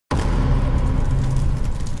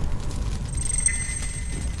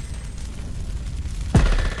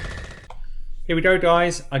Here we go,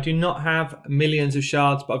 guys. I do not have millions of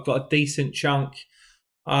shards, but I've got a decent chunk.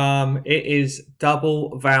 It is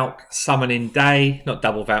double Valk summoning day. Not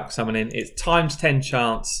double Valk summoning. It's times 10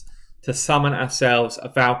 chance to summon ourselves a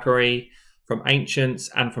Valkyrie from Ancients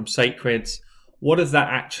and from Sacreds. What does that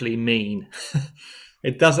actually mean?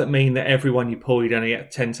 It doesn't mean that everyone you pull, you're going to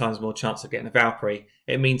get 10 times more chance of getting a Valkyrie.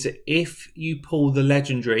 It means that if you pull the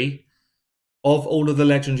legendary, of all of the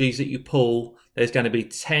legendaries that you pull, there's going to be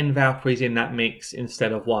 10 Valkyries in that mix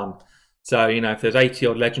instead of one. So, you know, if there's 80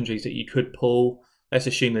 odd legendaries that you could pull, let's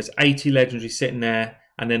assume there's 80 legendaries sitting there,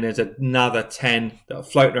 and then there's another 10 that are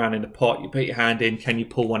floating around in the pot. You put your hand in, can you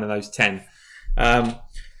pull one of those 10?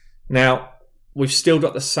 Now, we've still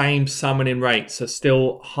got the same summoning rate, so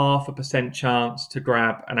still 0.5% chance to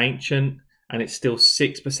grab an Ancient, and it's still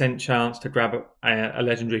 6% chance to grab a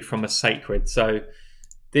legendary from a Sacred. So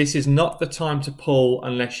this is not the time to pull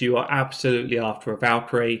unless you are absolutely after a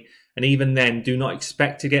Valkyrie, and even then, do not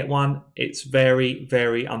expect to get one. It's very,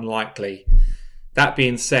 very unlikely. That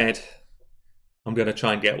being said, I'm going to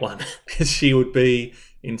try and get one because she would be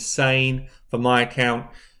insane for my account.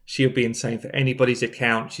 She would be insane for anybody's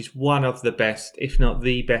account. She's one of the best, if not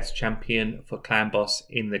the best champion for Clan Boss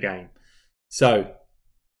in the game. So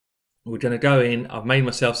we're going to go in. I've made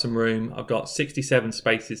myself some room. I've got 67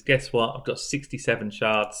 spaces. Guess what? I've got 67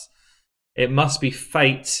 shards. It must be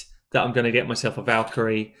fate that I'm going to get myself a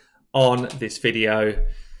Valkyrie on this video.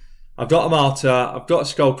 I've got a Martyr. I've got a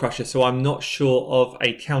Skull Crusher, so I'm not sure of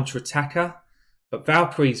a counter-attacker. But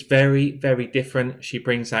Valkyrie's very, very different. She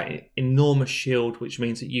brings that enormous shield, which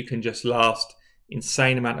means that you can just last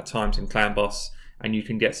insane amount of times in Clan Boss, and you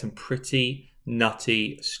can get some pretty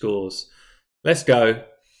nutty scores. Let's go.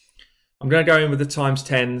 I'm going to go in with the times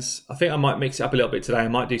 10s. I think I might mix it up a little bit today. I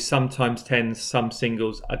might do some times 10s, some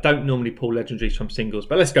singles. I don't normally pull legendaries from singles,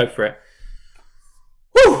 but let's go for it.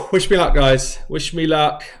 Woo! Wish me luck, guys. Wish me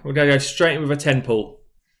luck. We're going to go straight in with a 10 pull.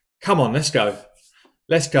 Come on, let's go.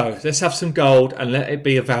 Let's go. Let's have some gold and let it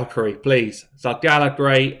be a Valkyrie, please. Zargala,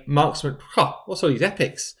 great. Marksman. Oh, what's all these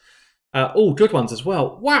epics? All good ones as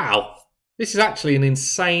well. Wow. This is actually an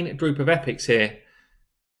insane group of epics here.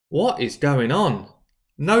 What is going on?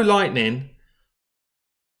 No lightning.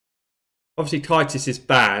 Obviously, Titus is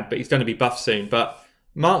bad, but he's going to be buffed soon. But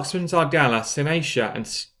Marksman, Zargala, Sinacia,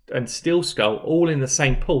 and Steel Skull all in the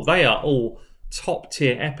same pool. They are all top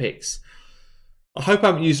tier epics. I hope I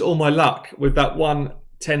haven't used all my luck with that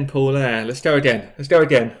 1-10 pull there. Let's go again. Let's go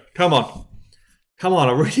again. Come on. Come on.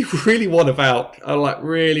 I really, really want a Valk. I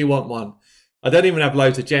really want one. I don't even have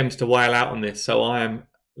loads of gems to whale out on this. So I am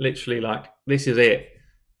literally like, this is it.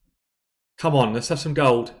 Come on. Let's have some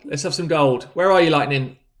gold. Let's have some gold. Where are you,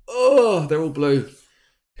 Lightning? Oh, they're all blue.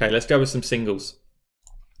 Okay, let's go with some singles.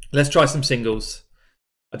 Let's try some singles.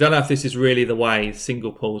 I don't know if this is really the way,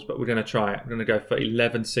 single pulls, but we're going to try it. I'm going to go for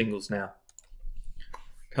 11 singles now.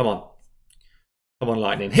 Come on. Come on,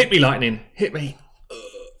 Lightning. Hit me, Lightning. Hit me.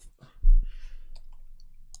 Ugh.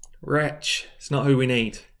 Wretch. It's not who we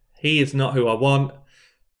need. He is not who I want.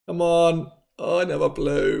 Come on. Oh, another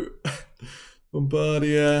blue.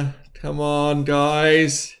 Bombardier. Come on,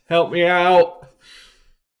 guys. Help me out.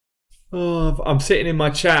 Oh, I'm sitting in my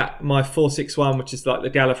chat, my 461, which is like the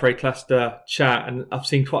Gallifrey cluster chat, and I've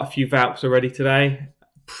seen quite a few Valks already today.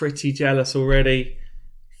 Pretty jealous already.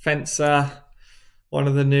 Fencer. One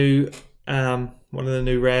of the new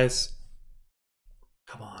rares.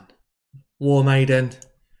 Come on. War Maiden.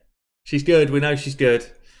 She's good. We know she's good.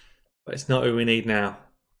 But it's not who we need now.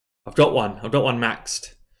 I've got one. I've got one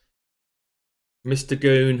maxed. Mr.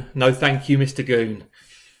 Goon. No thank you, Mr. Goon.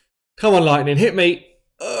 Come on, Lightning. Hit me.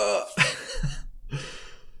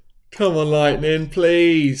 Come on, Lightning.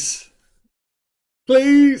 Please.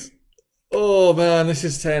 Please. Oh, man. This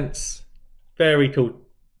is tense. Very cool.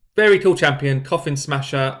 Very cool champion, Coffin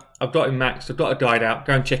Smasher. I've got him maxed. I've got a guide out.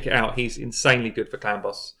 Go and check it out. He's insanely good for Clan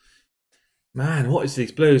Boss. Man, what is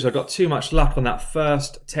these blues? I got too much luck on that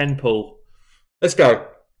first 10 pull. Let's go.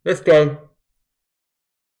 Let's go.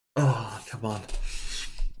 Oh, come on.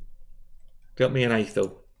 Got me an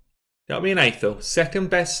Aethel. Got me an Aethel. Second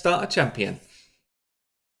best starter champion.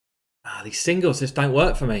 These singles just don't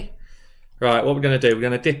work for me. Right, what we're going to do, we're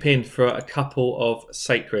going to dip in for a couple of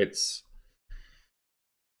Sacreds.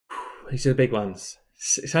 These are the big ones.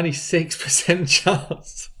 It's only 6%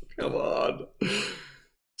 chance. Come on.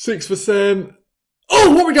 6%.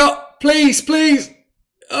 Oh, what we got? Please, please.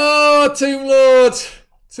 Oh, Tomb Lord.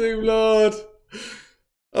 Tomb Lord.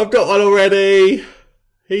 I've got one already.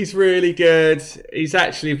 He's really good. He's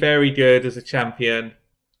actually very good as a champion.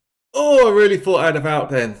 Oh, I really thought I'd have out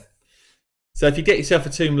then. So if you get yourself a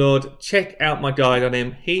Tomb Lord, check out my guide on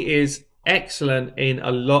him. He is excellent in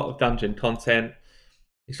a lot of dungeon content.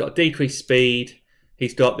 He's got decreased speed.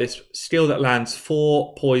 He's got this skill that lands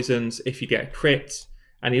 4 poisons if you get a crit.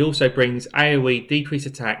 And he also brings AoE, decreased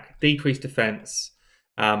attack, decreased defense.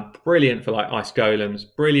 Brilliant for like ice golems.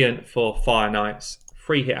 Brilliant for fire knights.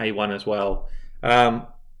 Free hit A1 as well.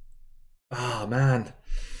 Oh man.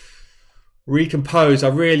 Recompose. I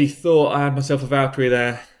really thought I had myself a Valkyrie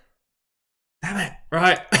there. Damn it.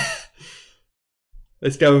 Right.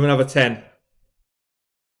 Let's go with another 10.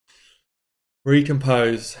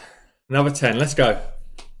 Recompose. Another 10. Let's go.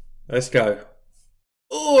 Let's go.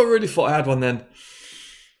 Oh, I really thought I had one then.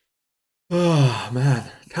 Oh man,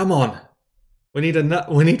 come on. We need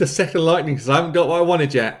a second lightning because I haven't got what I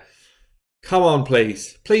wanted yet. Come on,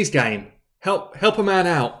 please. Please, game. Help a man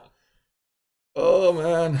out. Oh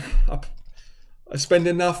man. I spend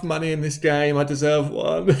enough money in this game. I deserve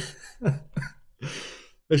one.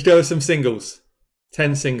 Let's go with some singles.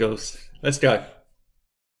 10 singles. Let's go.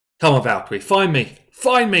 Come on, Valkyrie. Find me.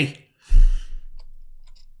 Find me.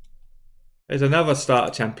 There's another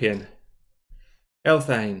starter champion.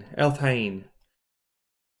 Elthane. I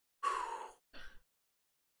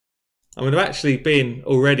mean, I've actually been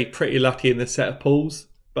already pretty lucky in this set of pulls,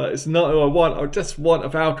 but it's not who I want. I just want a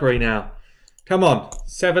Valkyrie now. Come on.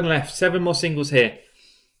 7 left. 7 more singles here.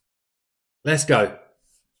 Let's go.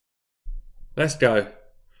 Let's go.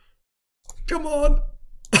 Come on.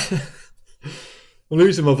 I'm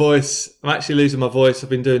losing my voice. I'm actually losing my voice. I've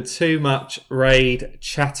been doing too much raid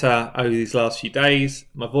chatter over these last few days.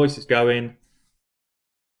 My voice is going.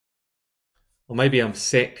 Or maybe I'm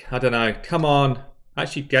sick. I don't know. Come on.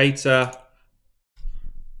 Actually, Gator.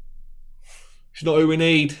 It's not who we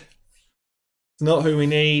need. It's not who we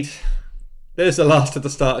need. There's the last of the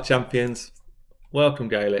starter champions. Welcome,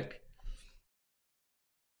 Gaelic.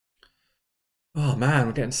 Oh man,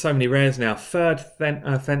 we're getting so many rares now. Third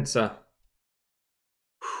Fencer.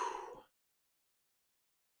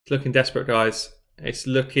 It's looking desperate, guys. It's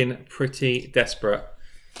looking pretty desperate.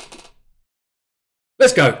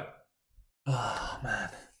 Let's go. Oh man.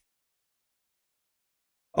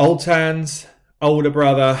 Old Tans, older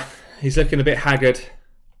brother. He's looking a bit haggard.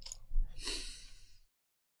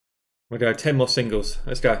 We'll go 10 more singles.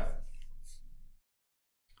 Let's go.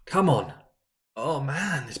 Come on. Oh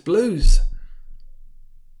man, it's blues.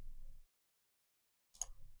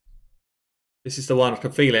 This is the one. I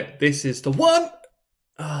can feel it. This is the one.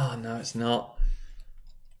 Oh no, it's not.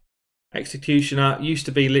 Executioner used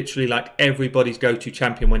to be literally like everybody's go-to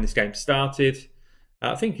champion when this game started.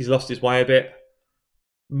 I think he's lost his way a bit.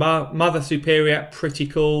 Mother Superior, pretty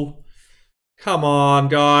cool. Come on,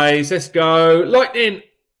 guys. Let's go. Lightning.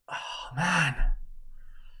 Oh, man.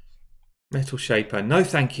 Metal Shaper. No,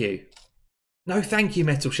 thank you. No, thank you,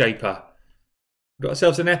 Metal Shaper. We've got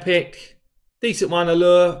ourselves an epic. Decent one,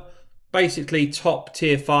 Allure. Basically, top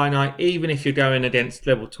tier finite. Even if you're going against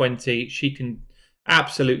level 20, she can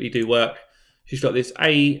absolutely do work. She's got this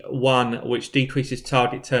A1, which decreases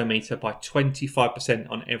target turn meter by 25%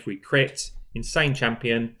 on every crit. Insane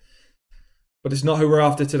champion. But it's not who we're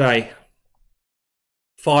after today.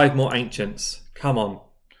 5 more Ancients. Come on.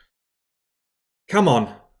 Come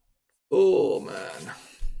on. Oh, man.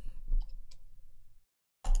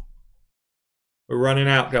 We're running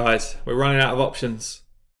out, guys. We're running out of options.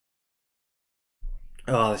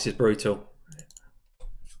 Oh, this is brutal.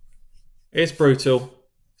 It's brutal.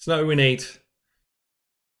 It's not what we need.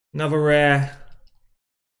 Another rare.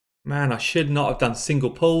 Man, I should not have done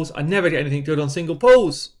single pulls. I never get anything good on single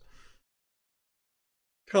pulls.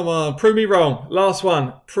 Come on, prove me wrong. Last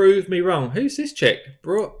one. Prove me wrong. Who's this chick?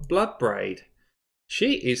 Bloodbraid.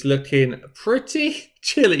 She is looking pretty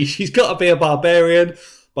chilly. She's got to be a barbarian.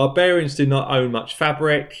 Barbarians do not own much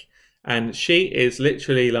fabric. And she is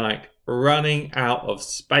literally like running out of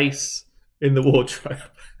space in the wardrobe.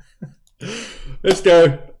 Let's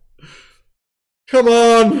go. Come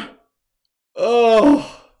on.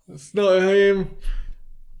 Oh, it's not him.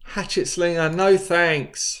 Hatchet Slinger, no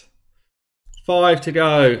thanks. 5 to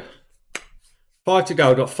go. 5 to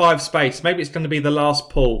go. I've got 5 space. Maybe it's going to be the last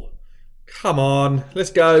pull. Come on.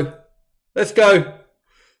 Let's go. Let's go.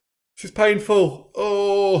 This is painful.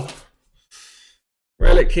 Oh.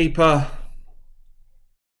 Relic Keeper.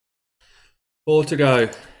 4 to go.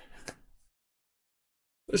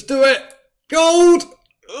 Let's do it. Gold.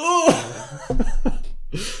 Oh.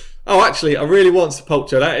 Oh, actually, I really want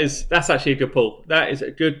Sepultura. That's actually a good pull. That is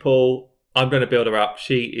a good pull. I'm going to build her up.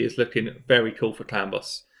 She is looking very cool for Clan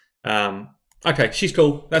Boss. Okay, she's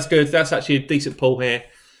cool. That's good. That's actually a decent pull here.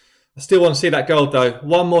 I still want to see that gold, though.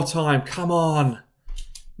 One more time. Come on.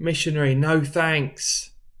 Missionary, no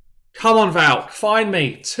thanks. Come on, Valk. Find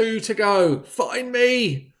me. 2 to go. Find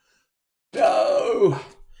me. No.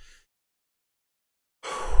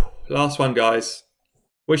 Last one, guys.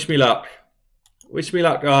 Wish me luck. Wish me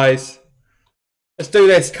luck, guys. Let's do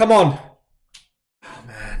this. Come on. Oh,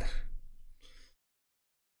 man.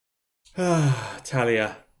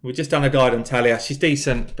 Talia. We've just done a guide on Talia. She's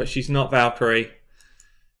decent, but she's not Valkyrie.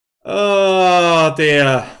 Oh,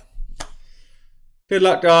 dear. Good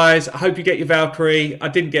luck, guys. I hope you get your Valkyrie. I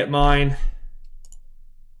didn't get mine.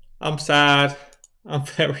 I'm sad. I'm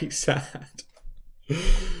very sad.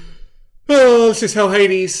 Oh, this is Hell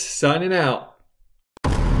Hades signing out.